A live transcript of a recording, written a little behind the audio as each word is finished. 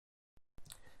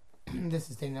This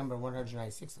is day number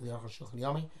 196 of the Aruch Shulchan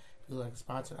Yomi. If you'd like to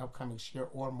sponsor an upcoming shir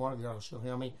or more of the Aruch Shulchan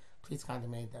Yomi, please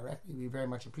contact me directly. We very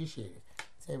much appreciate it.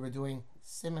 Today we're doing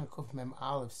Siman Kuf Mem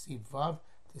Aleph Sif Vav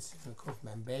to Siman Kuf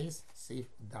Mem Beis Sif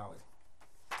Dalet.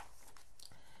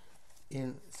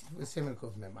 In Siman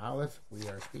Kuf Mem Aleph, we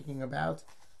are speaking about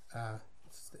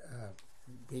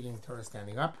reading Torah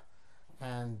standing up,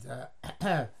 and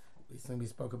recently we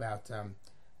spoke about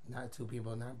not two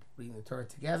people not reading the Torah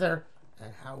together,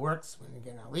 and how it works when you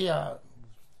get an aliyah,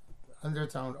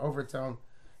 undertone, overtone,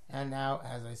 and now,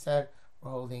 as I said, we're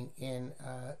holding in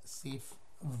Sif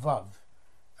Vav.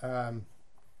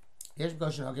 This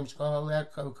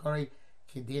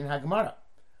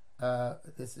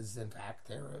is, in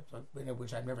fact,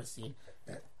 which I've never seen,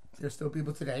 that there's still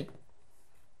people today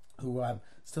who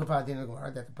still follow the Gemara,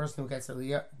 that the person who gets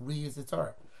aliyah reads the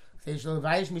Torah. The people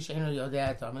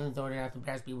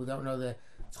who don't know the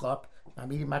tzchop,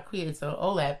 it's an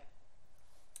oled,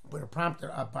 with a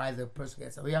prompter up by the person who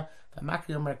gets aliyah,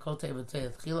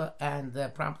 and the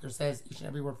prompter says each and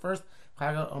every word first,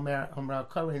 and then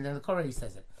the Korah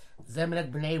says it.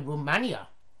 Romania.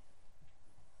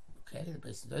 Okay, the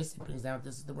base brings down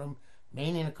this is the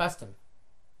Romanian custom.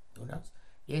 Who knows?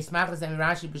 There is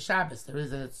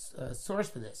a source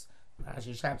for this.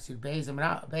 Rashi Shabbos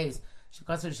Beis.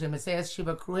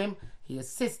 He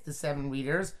assists the seven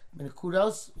readers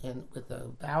kudos with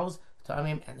the vowels,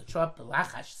 tamim, and the trop, the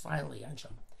lachash, silently.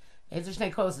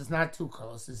 Shnei kolos is not two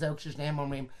kolos.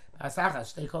 Shnei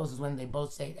kolos is when they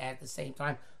both say it at the same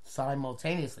time,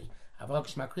 simultaneously. But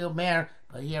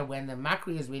here, when the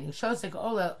makri is reading, shosek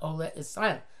ola is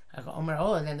silent.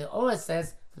 Then the ola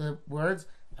says the words,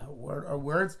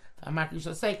 words, and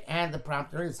the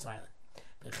prompter is silent.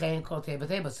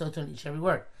 So to each every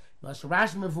word.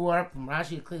 From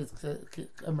Rashi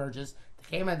emerges the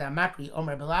Kema da Makri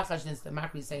Omer Belachash, since the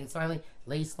Makri is saying silently,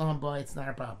 Lay Slom boy, it's not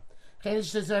a problem.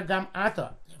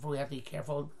 Therefore we have to be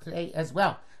careful today as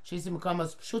well. I've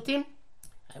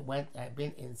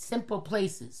been in simple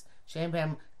places. There's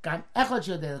not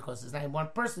one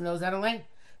person knows how to learn.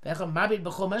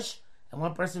 And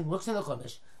one person looks in the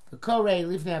Chumash. The Korei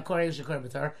Lifnei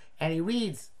HaKorei, and he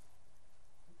reads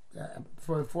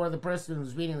for the person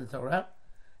who's reading the Torah.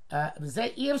 Omer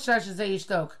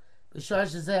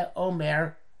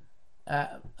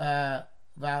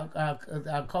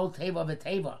kol teva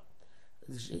v'teva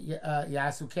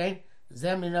yasukein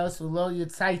zeminos ulo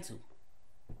yitzaitu.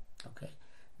 Okay,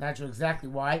 not sure exactly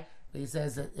why, but he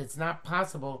says that it's not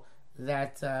possible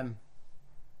that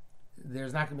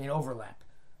there's not going to be an overlap.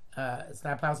 It's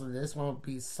not possible that this one will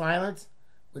be silent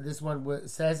when this one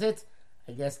says it.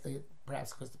 I guess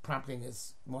perhaps because the prompting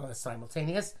is more or less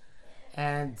simultaneous,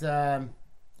 and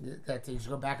that they should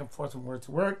go back and forth from word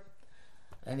to word.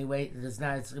 Anyway,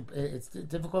 it's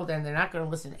difficult, and they're not going to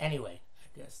listen anyway, I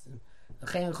guess. So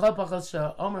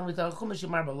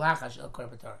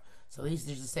at least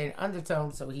they should say an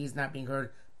undertone, so he's not being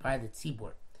heard by the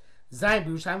tzibur.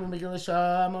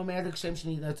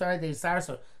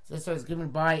 This is given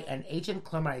by an agent,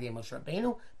 by Moshe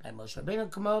Rabbeinu.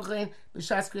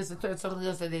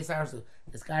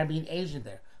 There's got to be an agent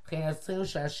there. That's where the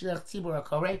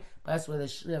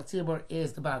shliach tzibur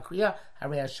is the Baal Kriya. The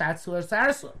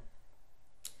shliach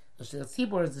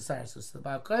tzibur is the sarsur. So the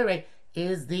Baal Korei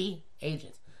is the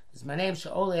agent. It's my name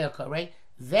She'olei HaKorei.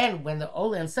 Then, when the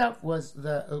Ole himself was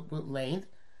the laned,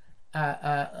 so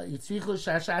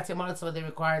they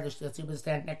require the shliach tzibur to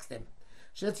stand next to him.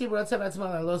 Shliach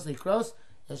tzibur close.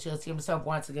 The shliach tzibur himself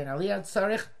wants again aliyah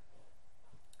tzarich.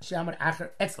 Shamar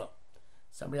acher etzlo.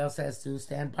 Somebody else has to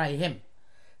stand by him.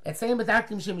 That same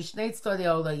b'dakim shemishnei tzadi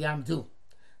ola yamdu.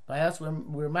 By us,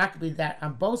 we're makabid that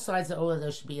on both sides of the ola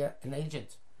there should be an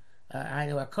agent. I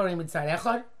know a kori mitzad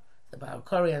echad, about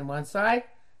kori on one side,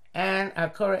 and a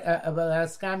kori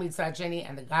skam mitzad sheni,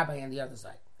 and the gabbai on the other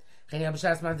side. Cheni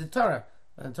abishas man the Torah.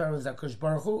 When the Torah was a Kush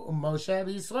Baruch Hu Moshe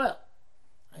v'Yisrael.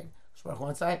 Right, Kush Baruch Hu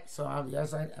one side, so on the other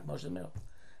side, and Moshe in the middle.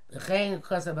 V'chein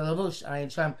kosav b'levush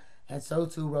ayin sham, and so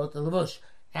too wrote the levush.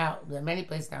 Now there are many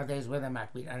places nowadays where they're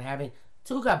makbid on having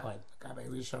two gabbai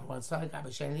rishon on one side, gabbai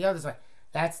sheni on the other side.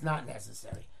 That's not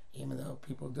necessary, even though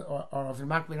people are often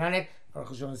makbid on it.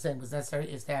 Baruch Hu is saying what's necessary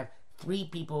is to have three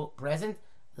people present: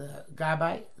 the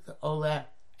gabbai, the ola,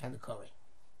 and the kori.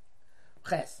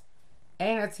 Ches.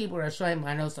 Ein hatzibur hashoyim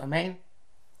manos amen.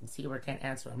 The tzibur can't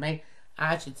answer amen.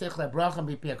 Ad shetzich lebracham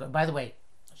b'piyah. By the way,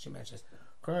 I should mention this.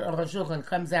 Aruch Shulchan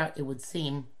comes out, it would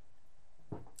seem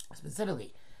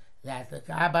specifically that the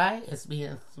gabbai is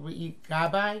being three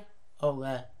gabbai,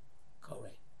 ola,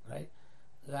 korei, right?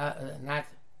 Not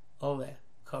ola,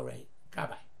 korei,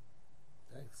 gabbai.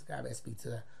 The gabbai speaks to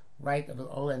the right of the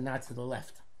ola and not to the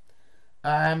left.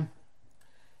 Um,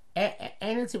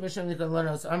 this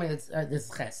is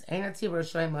ches.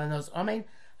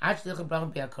 Actually, the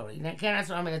bracha be a kori. You can't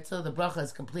answer amen until the bracha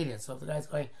is completed. So if the guy's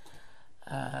going,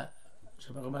 so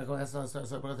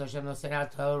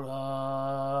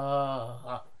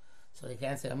they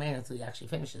can't say amen until he actually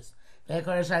finishes. And the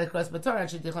kori is not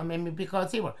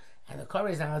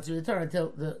allowed to return until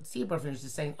the tzibur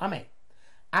finishes saying amen.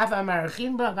 We have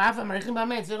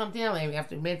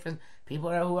to wait for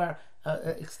people who are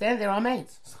extend their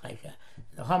amens. It's like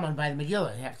the Haman by the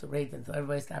Megillah. You have to wait until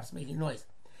everybody stops making noise.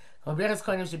 There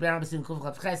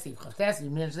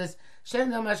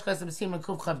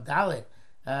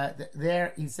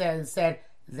he said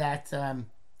that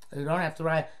you don't have to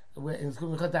write. We don't have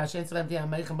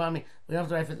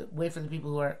to wait for the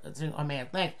people who are saying amen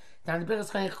at length.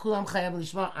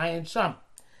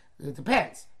 It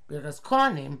depends. Because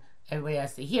Kohanim, everybody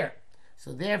has to hear.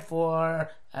 So therefore,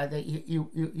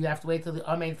 you have to wait till the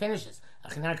amen finishes.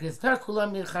 Everybody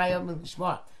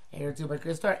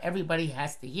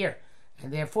has to hear,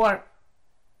 and therefore,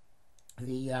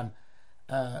 you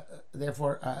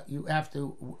have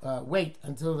to wait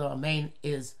until the amen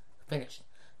is finished.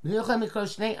 According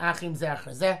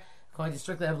to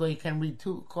strictly you can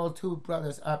call two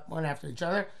brothers up one after each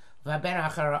other, and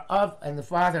the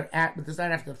father but does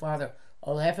not after the father.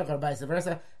 Or vice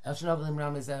versa. El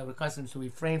Shenogalim is accustomed to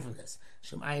refrain from this.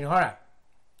 Shem Ayin Hora.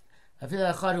 Even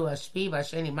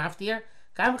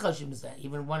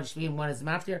one is Shvi and one is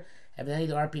Maftir. Evidently,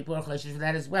 there are people who are Choshish for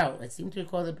that as well. It seems to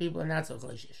recall that people are not so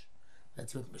Choshish.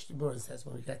 That's what Mishnah Berurah says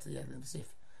when we get to the end of the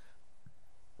Sif.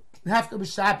 Hafka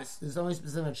b'Shabbos. There's only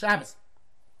specific Shabbos.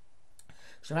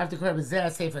 Shem Hafka Korah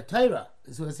b'Zeh Sefer Torah.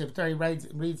 This is what Sefer Torah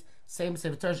reads same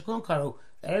Sefer Torah Shekun Karu.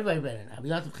 Everybody read it. He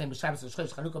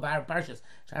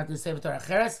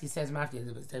says Mafti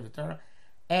the Sefer Torah.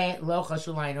 And Lo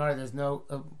Chashul Ayin Hora. There's no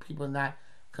people not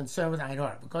concerned with Ayin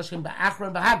Hora. Because Shem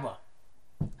Ba'achron B'Hagba.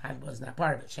 Hagba is not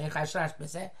part of it. Shein Chashash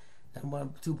B'Seh.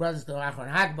 Then two brothers go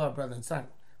Achron Hagba, brother and son,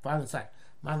 father and son.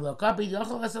 Man Lo Kapi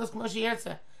Yochel Vasos Kmoshi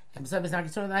Yertzeh. And B'Seh is not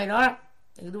concerned with Ayin Hora.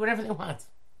 They can do whatever they want.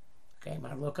 Okay,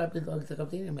 Man Lo Kapi Lo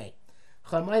Kapi May.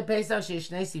 Chamoy Pesach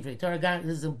Sheishnei Sifrei Torah.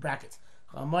 This is in brackets.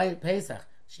 Chamoy Pesach.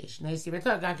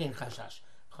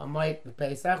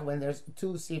 When there's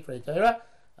two Sifrei Torah,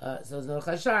 so there's no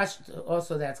Chashash,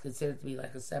 also that's considered to be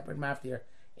like a separate Maftir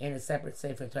and a separate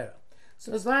Sefer Torah.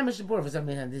 So it's like Mishnah Berurah for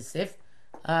something on this Sif.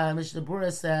 Mishnah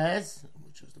Berurah says,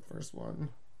 which was the first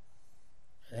one?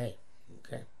 Hey,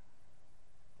 okay.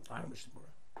 Fine, Mishnah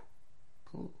Berurah.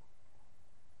 Cool.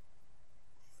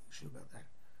 Sure about that.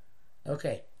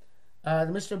 Okay.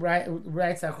 The Mishnah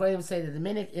writes, Achronim say that the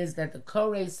minute is that the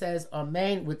Koreh says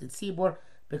Amen with the Tzibor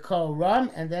B'Kol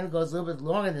Ram, and then goes a little bit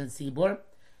longer than the Tzibor,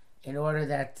 in order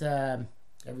that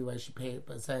everybody should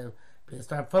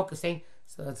start focusing.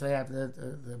 So that's why I have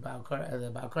the Baal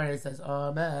Koreh says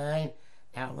Amen.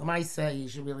 Now, Lamaisa, you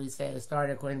should really start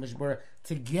according to Mishnah Berurah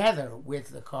together with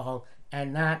the call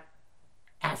and not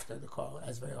after the call,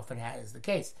 as very often is the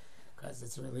case, because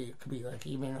it could be like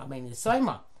even Amen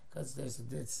Yisayma, because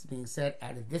it's being said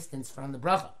at a distance from the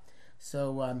bracha.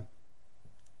 So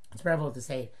it's preferable to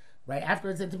say right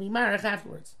afterwards and to be marach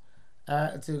afterwards.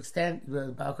 To extend,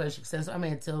 the Baal Kodesh extends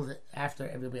Amen until after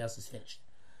everybody else is finished.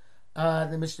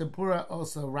 The Mishnah Berurah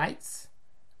also writes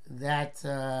that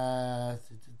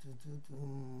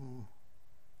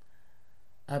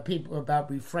people about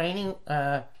refraining,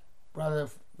 brother,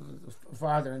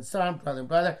 father and son, brother and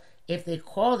brother. If they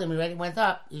called him, he already went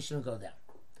up, you shouldn't go down.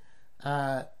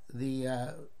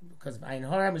 Because of Ayin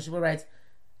Hora, Mishnah Berurah writes,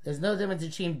 there's no difference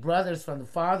between brothers from the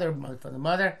father, from the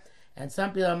mother, and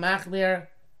some people are machmir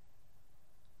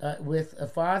with a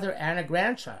father and a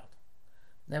grandchild.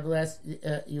 Nevertheless,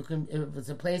 you can, if it's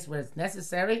a place where it's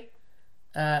necessary,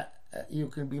 you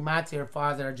can be matir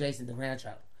father adjacent to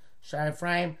grandchild. Shar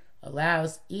Ephraim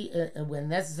allows, when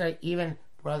necessary, even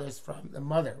brothers from the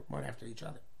mother, one after each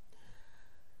other.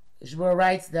 Shmuel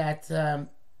writes that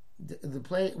the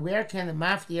place where can the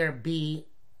maftir be?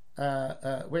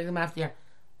 Where can the maftir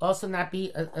also not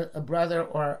be a brother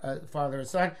or a father or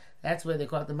son? That's where they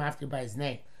call it the maftir by his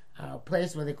name. A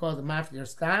place where they call the maftir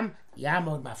stam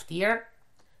yamod maftir.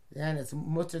 Then it's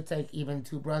mutter take even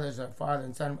two brothers or father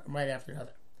and son right after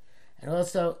another. And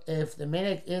also, if the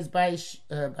minhag is by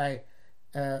shvi,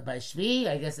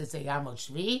 I guess it's a yamod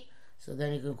shvi. So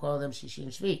then you can call them shishi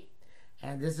and shvi.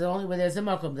 And this is only where there's a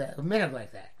makom, a minhag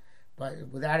like that. But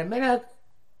without a minhag,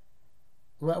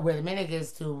 where the minhag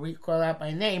is to call out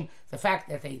by name, the fact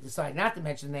that they decide not to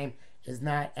mention the name is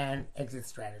not an exit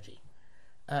strategy.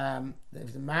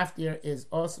 If the maftir is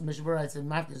also, Mishnah Berurah says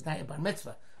maftir is not a bar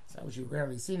mitzvah. So which you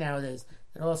rarely see nowadays.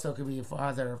 It also could be a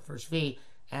father for Shvi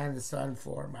and the son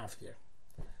for Maftir.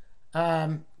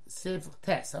 Sif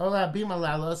Tes. Ola Bima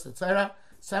Lalos Tzara.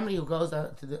 Somebody who goes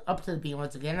up to the beam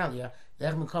once again earlier,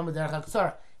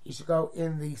 you should go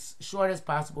in the shortest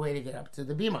possible way to get up to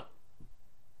the bima.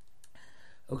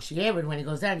 When he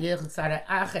goes down, he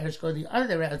should go the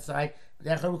other side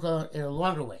in a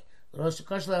longer way. To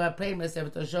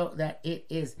show that it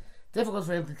is difficult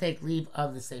for him to take leave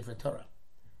of the Sefer Torah.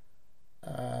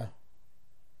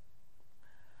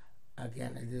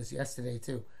 Again, I did this yesterday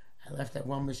too. I left that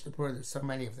one Mishnah Berurah. There's so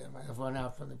many of them. I have one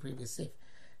out from the previous Sif.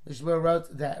 Mishnah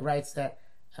Berurah writes that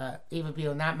even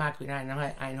people not makbid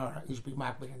Ein Hora, you should be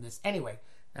makbid in this anyway,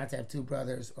 not to have two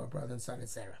brothers or brother and son,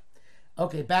 etc.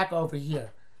 Okay, back over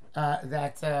here.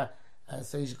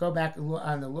 So you should go back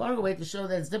on the longer way to show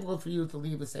that it's difficult for you to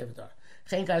leave the Sefer Torah.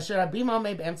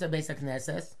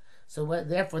 So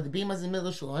therefore, the bima is in the middle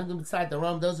of shul. Inside the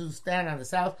Rom, those who stand on the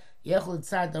south,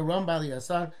 inside the Rom Bali,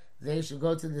 they should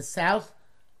go to the south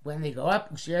when they go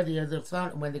up. Share the other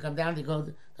sun. When they come down, they go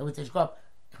up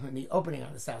in the opening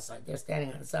on the south side. They're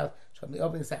standing on the south, from the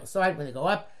opening south side when they go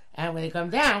up, and when they come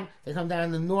down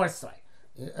on the north side.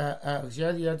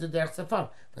 Share the other derech tzafon.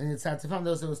 When it's tzafon,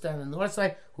 those who stand on the north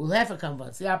side, who left a come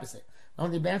it's the opposite.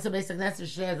 Only Benza basic Nesser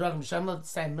Shea Drachim Shamlo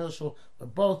side Milshul, where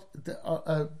both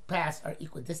the paths are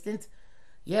equidistant.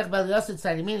 Yech Bal Yosid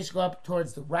side Yamin should go up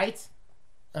towards the right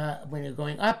when you're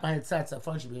going up. On its side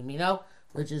tzafon should be Mino,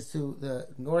 which is to the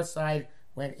north side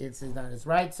when it's on his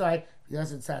right side.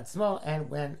 Yosid side small, and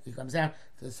when he comes down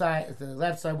to the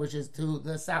left side, which is to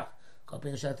the south.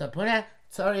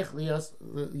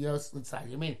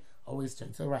 Always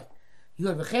turn to the right. We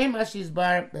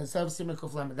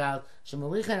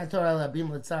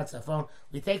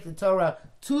take the Torah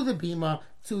to the bima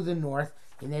to the north.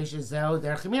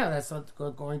 That's not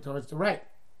going towards the right.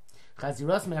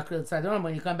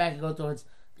 When you come back and go towards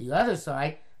the other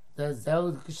side, the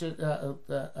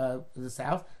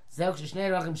south,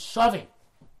 shoving.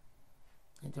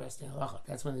 Interesting halacha.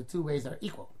 That's when the two ways are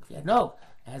equal. If you had no,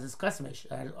 as is customary,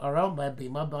 our own by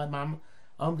bima, by mam,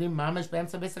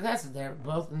 they're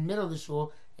both in the middle of the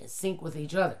shul in sync with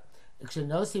each other. One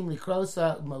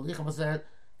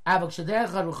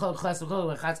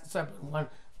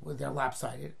with their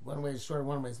lopsided, one way is shorter,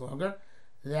 one way is longer.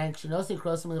 Then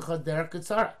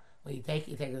when you take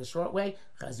it the short way,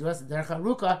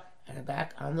 and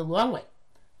back on the long way.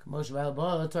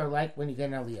 Like when you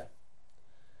get an aliyah.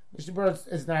 Mishnah Berurah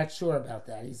is not sure about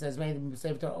that. He says maybe the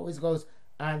Sefer Torah always goes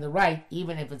on the right,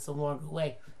 even if it's a longer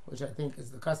way, which I think is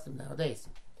the custom nowadays.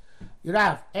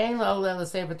 Yurav,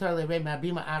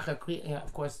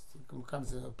 of course, it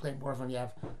comes to play more when you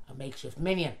have a makeshift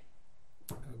minyan.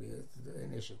 That'll be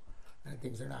an issue, and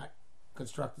things are not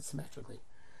constructed symmetrically.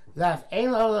 So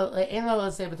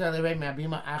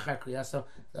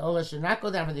the Ola should not go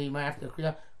down for the Bima after the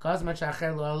Kriya, cause much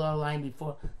acher lo line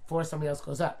before somebody else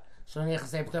goes up. Not leave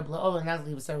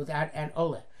a without an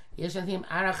Ola. And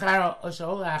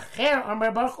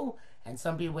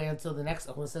some people wait until the next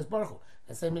Ola says Baruch Hu.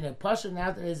 The same minute Pasha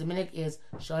now that is a minute is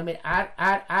Shoymit ad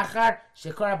achar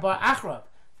shekara bar achrov.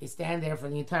 They stand there for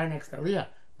the entire next Aliyah.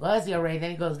 Bazi already,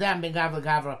 then he goes down ben gavra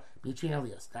gavra between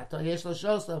Aliyahs. That yesh lo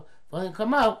shoslo. When he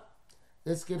come out,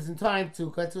 this gives him time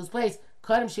to cut to his place.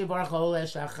 Cut him shebarach Ola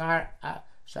shachar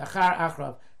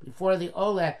achrov before the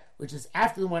Ola, which is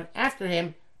after the one after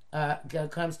him,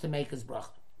 comes to make his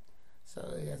bracha.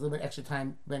 So he has a little bit extra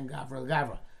time ben gavra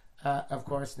gavra. Of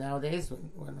course, nowadays,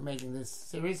 when we're making this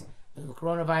series, with the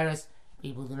coronavirus,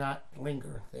 people do not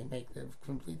linger. They make the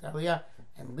complete aliyah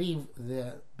and leave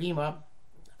the bima.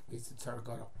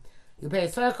 You pay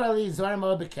the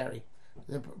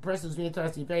person who's being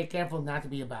taught to be very careful not to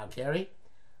be about carry.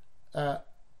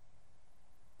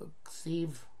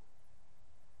 Steve,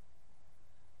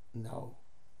 no,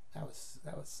 that was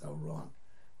so wrong.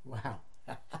 Wow,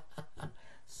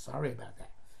 sorry about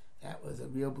that. That was a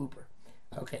real blooper.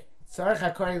 Okay, Sarach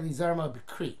HaKori Lizarma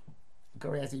B'Kri.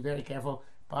 Kori has to be very careful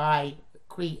by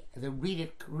Kri. They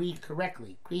read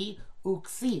correctly. Kri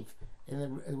Uksiv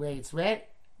in the way it's read,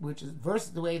 which is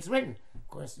versus the way it's written. Of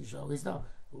course, you should always know.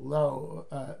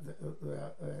 There are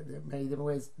many different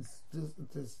ways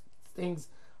things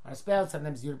are spelled.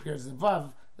 Sometimes Yud appears as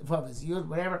Vav. The Vav is Yud,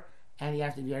 whatever, and you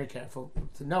have to be very careful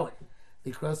to know it.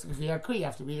 The cross of Kri, you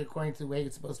have to read it according to the way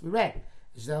it's supposed to be read.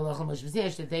 The Torah should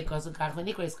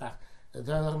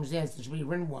be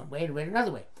written one way and read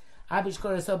another way.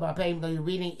 Even though you're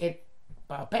reading it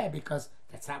because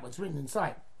that's not what's written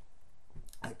inside.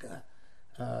 Like,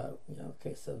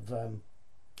 case of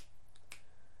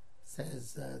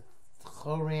says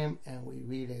Chorim, and we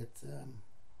read it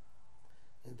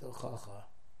into Chacha.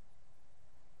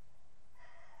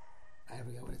 I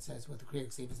forget what it says, what the Kriya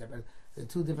Ksiv is there, but they're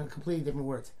two completely different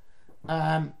words.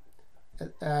 The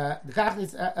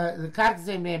Kach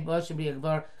same name should be a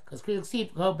Gvar because Kriya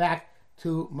Ksiv go back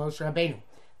to Moshe Rabbeinu.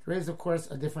 There is, of course,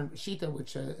 a different Shita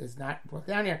which is not brought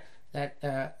down here, that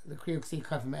the Kriya Ksiv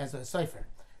comes from Ezra Sofer.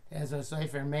 Ezra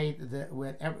Sofer made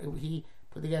whenever he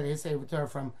put together his Sefer Torah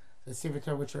from the Sefer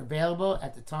Torah which are available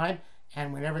at the time,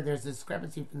 and whenever there's a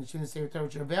discrepancy between the Sefer Torah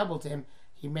which are available to him,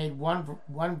 he made one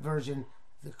version,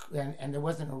 and there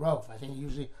wasn't a rove. I think he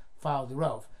usually followed the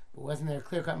rove, but wasn't there a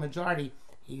clear-cut majority?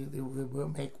 He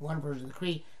would make one version of the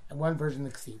Kri and one version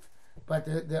of the Ksiv. But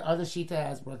the other Shita,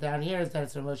 as brought down here, is that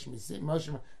it's from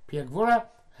Moshe Pia Gvura,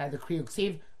 had the Kri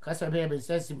Ksiv. Kasar Be'er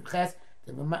says the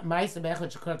Ma'isa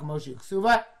Be'echot Shekor Moshe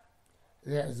Ksuva.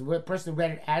 There's a person who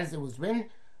read it as it was written.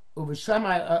 Ubisham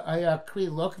Kri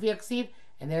Lokvi Ksiv,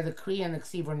 and there the Kri and the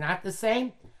Ksiv are not the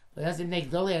same. But as in the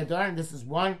Gdoli Adar, and this is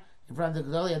one in front of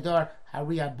the Gdoli Adar,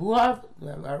 Hari Abuav,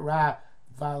 Ra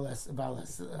Valas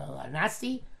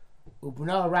Anasi,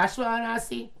 Ubuno Rashva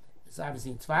Anasi. It's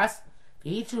obviously in Tfas.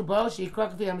 They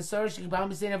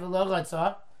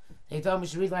told me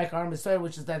to read like our Messiah,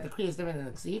 which is that the Kri is different than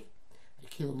the Ksiv. They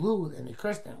killed Lud and they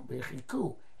cursed them,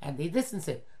 and they distanced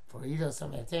it. For Yido,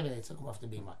 some they took him off the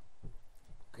bima.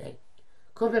 Okay.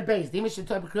 Kubet base, Dimish should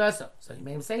talk Kriyaso. So he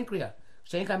made him saying Kriya.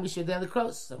 Shen Kam Mishra Deli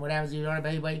Kros. So what happens if you don't have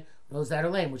anybody who knows that or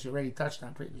lame, which you already touched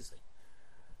on previously.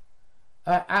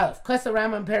 Aleph. Kosa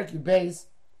Rambam Perikut base.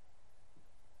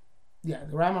 Yeah,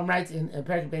 the Rambam writes in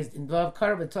Perikut base in Dov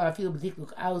Kar B'Toa Afilu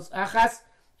B'Tikluk Aus Achas.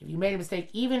 If you made a mistake,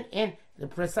 even in the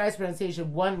precise pronunciation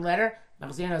of one letter,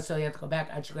 Machzirno, so you have to go back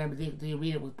until you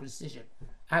read it with precision.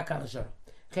 Akal Ashor.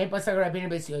 Chen Pasach Rabbeinu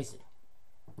Beis Yosef.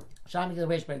 Shami Gil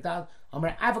Reish Beredal.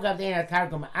 Omer Avagav Dein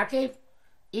Targum Akev.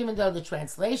 Even though the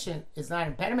translation is not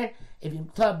an impediment, if you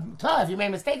made a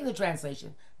mistake in the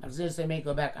translation, Machzir say make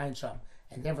go back Ein Sham,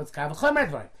 and therefore it's Kav Chomer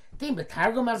Dvar. Tim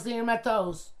Betargum Machzir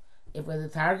Matos. If with the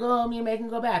Targum you make him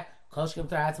go back, Koshkim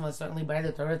Taratzma certainly by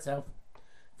the Torah itself.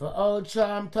 V'od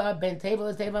Sham Ta Ben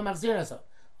Teva Teva Machzir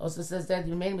also says that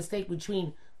you made a mistake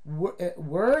between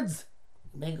words,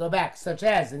 you may go back, such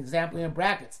as an example in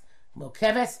brackets,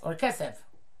 Mokeves or Kesef.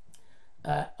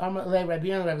 Amar Le Rabbi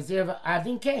Yonah Rabbi Zirva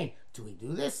Avin Kain. Do we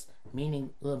do this?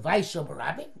 Meaning Levaisho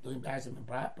Barabin, doing embarrassment in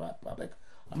public.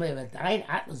 Amar Le Vadain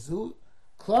At Mazu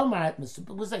Klomar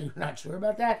Mesupik was that you're not sure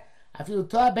about that? I feel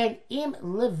Ta Ben Im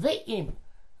Leviim.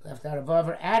 Left out of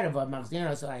over add of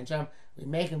Machzir so Ein Sham. We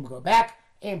make him go back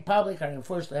in public or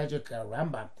enforce the Ejek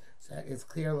Rambam. So it's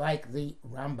clear like the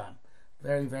Rambam.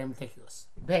 Very, very meticulous.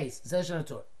 Base, Zeshon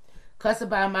Torah.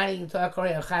 Kasaba Mani to a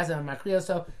Korea or Chazan Makrio,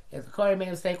 so if the Korea made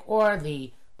a mistake or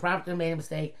the prompter made a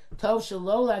mistake, Tov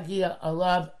Shalola Gia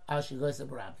Alav Al Shigosa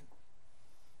Barabin.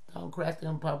 Don't correct him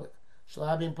in public.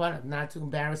 Shalab in front of, not to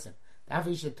embarrass him.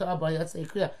 Dafi Shatah by Yotzei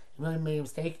Kriya. You really made a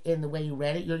mistake in the way you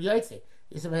read it, you're Yotzei.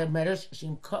 Yisam had Medrash,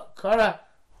 Shim Kara,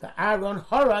 the Aaron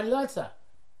Horan Yotza.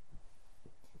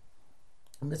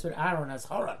 And this with Aaron as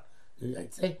Horan. You're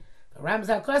Yotzei. The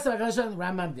Rambam Kosa, the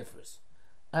Rambam differs.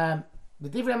 The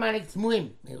different Manik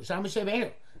Tmuim, Yerushalmi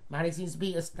Shebeinu. Manik seems to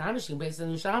be astonishing based on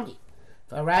Yerushalmi.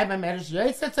 For Rabbi Medrash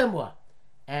Yotzei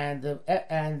and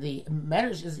the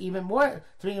Medrash is even more.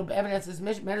 Three evidence is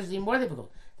Medrash is even more difficult.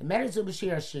 The Medrash of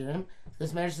Bashir Shirim.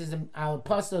 This Medrash is Al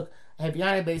Pasuk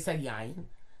Hebyane Beisad Yain.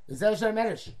 The Zelshar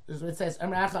Medrash. This is what it says.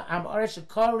 Amracha Am Oresh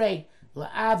Korei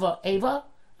LaAva Eva.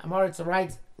 Amor to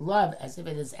write love as if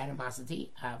it is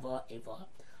animosity. Ava Eva.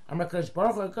 Amrakosh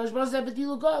Baruch Kosh Baruch said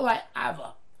B'dilu Go like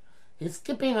Ava. His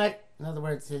skipping it, in other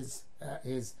words, his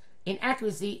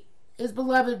inaccuracy is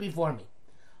beloved before me.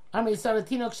 Somebody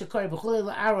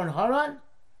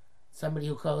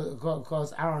who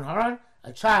calls Aaron Haran,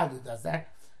 a child who does that.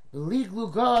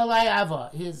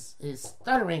 His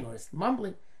stuttering or his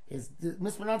mumbling, his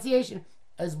mispronunciation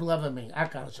is beloved of me.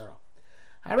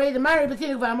 I read the Mari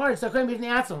B'tinik v'Amor,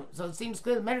 so it seems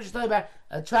clear the Medrash is talking about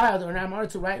a child or an Amor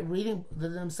to write reading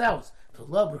themselves. For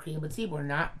low B'chiyim B'tzibur,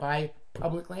 not by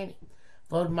public landing.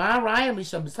 For Ma Raya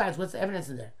Misham, besides, what's the evidence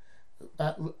in there?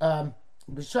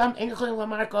 B'sham Enechlim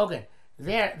Lamar Kogan.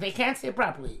 They can't say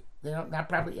properly. They're not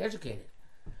properly educated.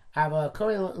 Have a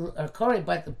Kori,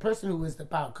 but the person who is the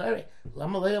Baal Kori,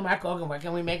 Lama Leo Mark Kogan, why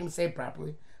can't we make him say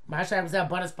properly? Masha was out,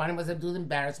 Banas Pani was up to do the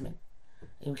embarrassment.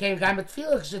 And came guy with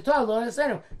Felix Shatal, Lord and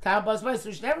Senator, Tal Bas Vice, so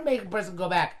we should never make a person go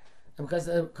back because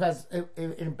it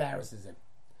embarrasses him.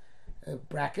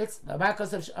 Brackets.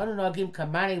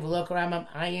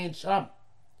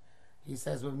 He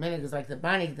says with minig is like the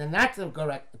Manik, they're not to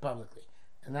correct publicly,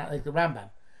 and not like the Rambam.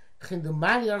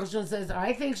 Chindumani Yorushon says,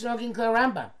 I think Shnogin Kla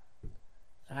Rambam.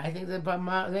 I think that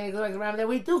they go like the Rambam that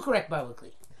we do correct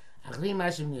publicly.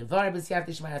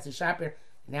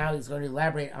 Now he's going to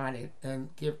elaborate on it and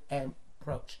give an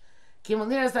approach. I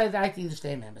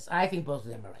think both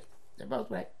of them are right. They're both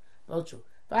right. Both true.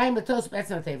 But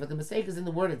the mistake is in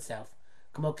the word itself.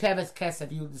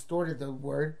 If you distorted the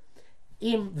word,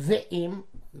 im ve'im,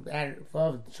 added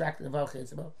vav, detracted the vav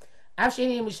chetzabo.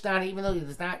 Even though he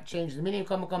does not change the meaning,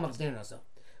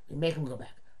 we make him go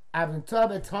back.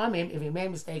 If he made a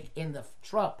mistake in the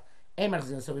trop,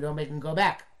 so we don't make him go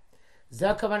back.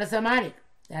 That's what the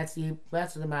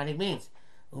manik means.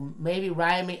 Maybe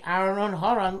Rayami Aaron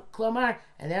Horon Klomar,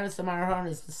 and then Samar Horon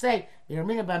is to say,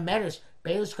 Yermina by Medish,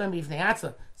 Bailish Krim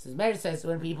Bifneatza. Says Medish says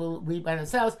when people read by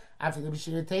themselves, after the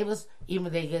Bishina tables, even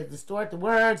if they get distort the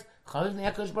words, Chaviv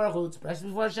Neakosh Baruch Hu, expressed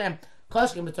before Hashem,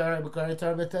 Koshkim B'Torah, B'Kor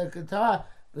Torah,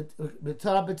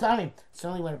 B'Tamim. It's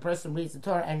only when a person reads the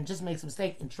Torah and just makes a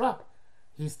mistake in Trop,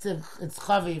 it's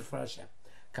Chaviv for Hashem.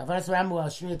 Kavaras Ramu al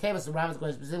Shmini tables, the Ram is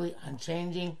going specifically on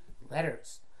changing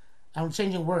letters. I'm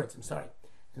changing words, I'm sorry.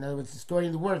 In other words,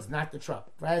 distorting the words, not the trop.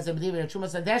 As it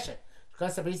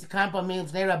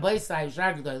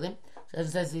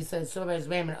says, he says, so as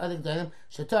Ram and other Gedolim,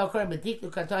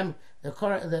 the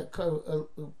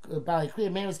Bali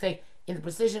Kriya made a mistake in the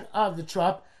precision of the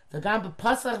trop, the Gamba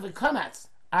Pasach v'Kamatz,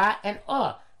 A and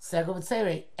O, Segov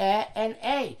v'Tzere, E and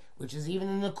A, which is even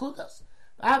in the Kudos.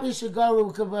 We should go,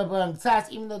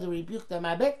 even though they rebuked them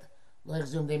a bit, they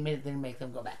didn't make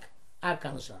them go back. So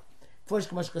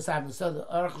the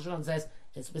Aruch HaShulchan says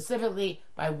it's specifically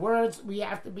by words we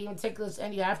have to be meticulous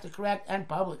and you have to correct and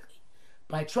publicly.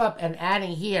 By trop and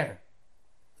adding here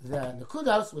the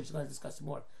kudos, which we're going to discuss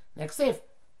more next if,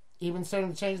 even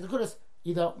starting to change the kudos,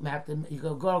 you don't have to, you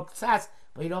go ksas,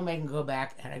 but you don't make them go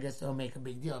back, and I guess don't make a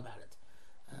big deal about it.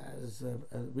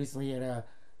 Recently at a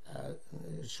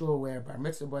shul where Bar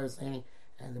Mitzvah boy was saying,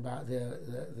 and about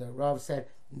the Rav said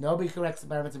nobody corrects the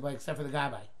Bar Mitzvah boy except for the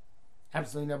Gabbai.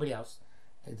 Absolutely nobody else.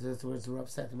 The words the Rav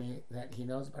said to me that he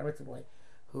knows Bar Mitzvah boy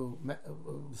who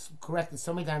was corrected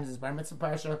so many times his Bar Mitzvah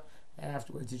Parsha, and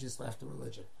afterwards he just left the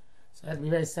religion. So you have to be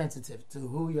very sensitive to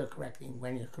who you're correcting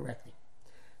when you're correcting.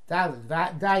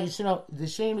 You should know the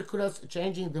Shem Kudos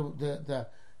changing the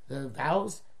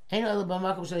vowels.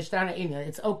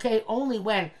 It's okay only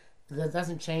when that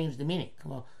doesn't change the meaning.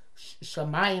 Come on,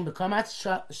 Shamayim bekomatz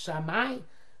Shamay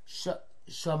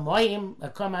Shamayim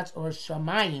bekomatz or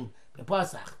Shamayim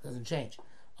bepasach doesn't change.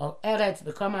 Or Eretz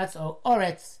bekomatz or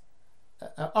Oretz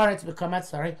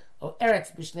bekomatz or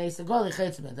Eretz b'shnei segol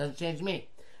lichetziben doesn't change the meaning.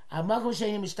 Amakom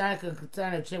sheini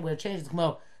mishtanek where it changes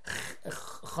come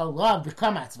Chalav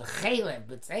bekomatz v'chelev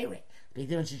b'tzeirin big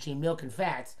difference between milk and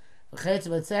fats.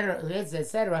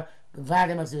 Etc.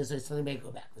 Providing up to so they may go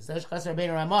back.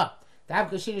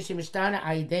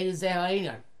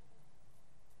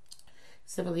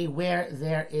 Simply where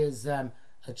there is a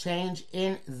change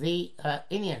in the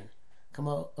Indian.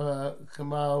 Maybe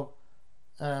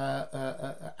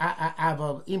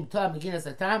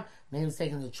it's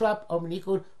taking the trop, or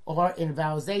in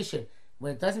vowelization.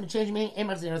 When it doesn't change meaning,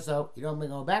 so you don't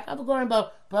go back,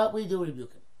 but we do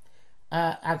rebuke it.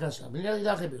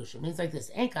 It means like this.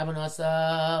 It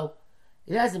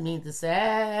doesn't mean to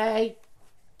say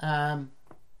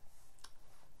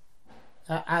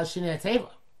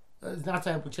it's not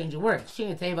trying to change a word.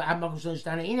 Change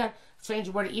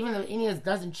a word even though Inya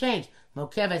doesn't change.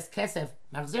 Mokeves kesef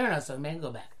magzerna, so it may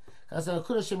go back. So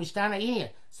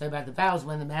about the vowels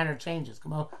when the manner changes.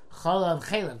 Come on, cholav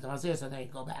chelev, so then you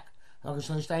go back. But a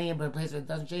place where it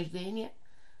doesn't change the Inya,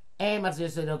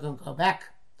 so don't go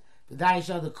back. The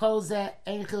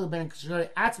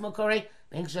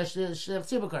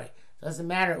doesn't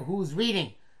matter who's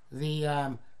reading the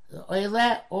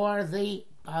oile or the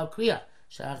Baal Kriya.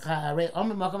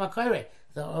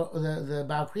 The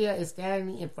Baal Kriya is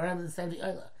standing in front of the same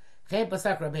oile. That's the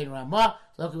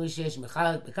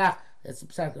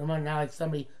Psak Ramon, now like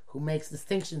somebody who makes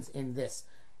distinctions in this.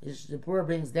 The Pura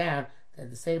brings down that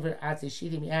the Sefer Atzei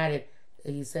Shidim added,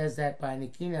 he says that by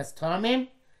Nikinas Tomim,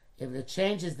 if it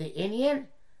changes the Indian,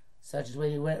 such as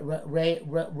when you read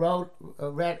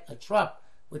a trop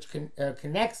which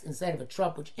connects instead of a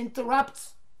trop which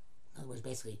interrupts, in other words,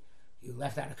 basically you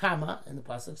left out a comma in the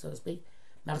pasuk, so to speak,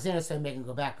 Machzina said make him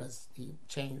go back because he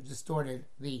distorted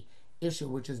the issue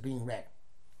which is being read.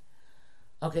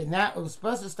 Okay, now it was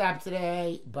supposed to stop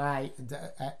today by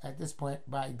at this point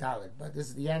by Dalit, but this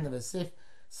is the end of a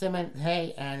Simon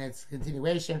Hey and its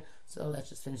continuation, so let's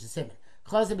just finish the Simon.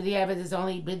 Close b'di'evet is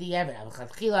only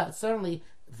b'di'evet. Certainly,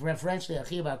 referentially,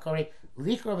 Achiva Akori,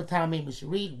 Likro b'tamim, we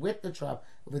should read with the trop,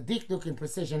 with dikduk in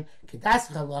precision,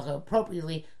 kedas chalacha,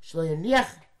 appropriately, shlo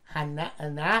yaniach hana,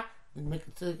 make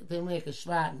a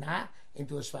shva na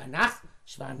into a shva nach.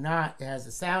 Shva na, it has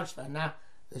a sound, shva na,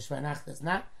 The Shvanach does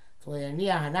not.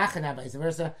 Hanachana, vice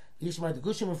versa. Yishmar the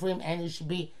Gushim Refrim, and you should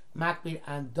be makbid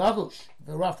on Dagush,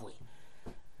 the roughly.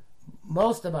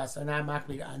 Most of us are not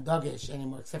makbid on Dagish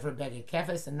anymore, except for Beged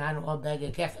Kefes, and not all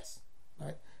Beged Kefes.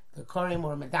 Right? The Korim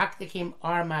or Medaktikim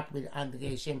are makbid on the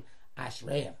Geshim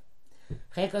Ashreim.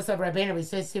 Chenkos of Rabbeinu, we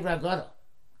say Sivra Godel.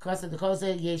 Because of the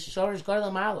Kosa, Yesh Shorish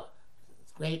Godel Mala.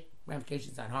 It's great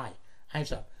ramifications on high.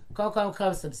 Einshop. Kokam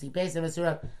Kosam, see, based on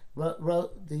Mr.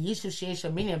 wrote the Yishuv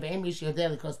Sheisha Minyam, Be'em Yishuv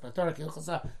Yodel, because Patorah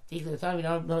Kilchasa, take the time you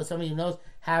don't know, somebody who knows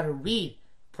how to read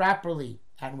properly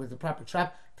and with the proper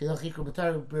trap.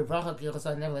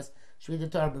 Nevertheless, should read the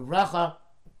Torah B'Vracha.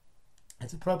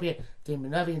 It's appropriate to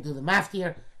Minavi do the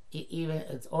maftir. Even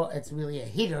it's really a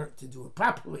hitter to do it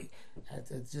properly.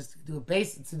 It's just to do it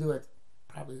basic, to do it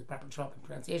probably the proper trap and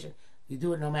pronunciation. You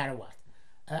do it no matter what.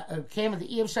 Came with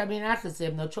the Ev Shabin Achas, they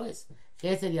have no choice.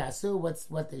 Chesed Yasu,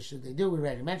 what they should they do? We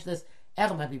already mentioned this.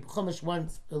 Echad might be Chumash, one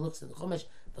looks at the Chumash,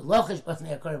 but Lochish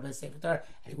wasn't Akor by Sefer Torah,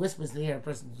 and he whispers in the ear of a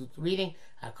person who's reading.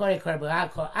 Akor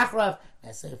Achrav,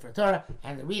 that's Sefer Torah,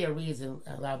 and the reader reads in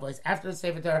a loud voice after the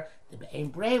Sefer Torah. The Be'em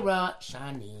Breira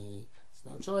Shani.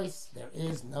 There's no choice. There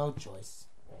is no choice.